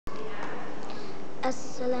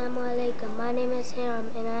Assalamu alaikum. My name is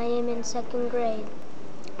Hairum and I am in second grade.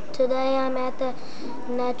 Today I'm at the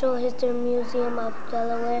Natural History Museum of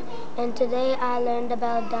Delaware, and today I learned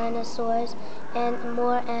about dinosaurs and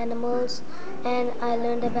more animals, and I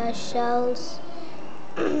learned about shells.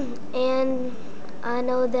 And I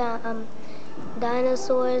know that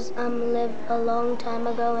dinosaurs lived a long time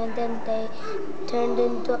ago, and then they turned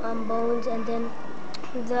into bones, and then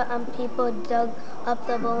the people dug up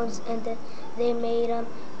the bones, and then they made them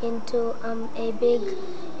into a big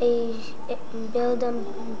build them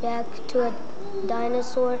back to a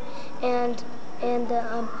dinosaur, and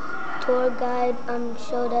the tour guide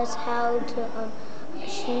showed us how to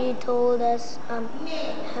she told us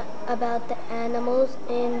about the animals,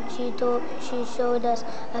 and she showed us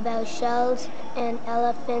about shells and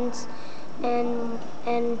elephants and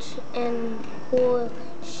whole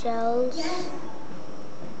shells,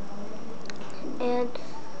 and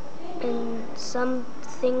some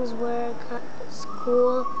things were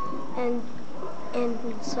cool, and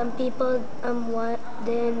some people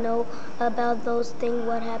didn't know about those things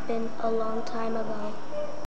what happened a long time ago.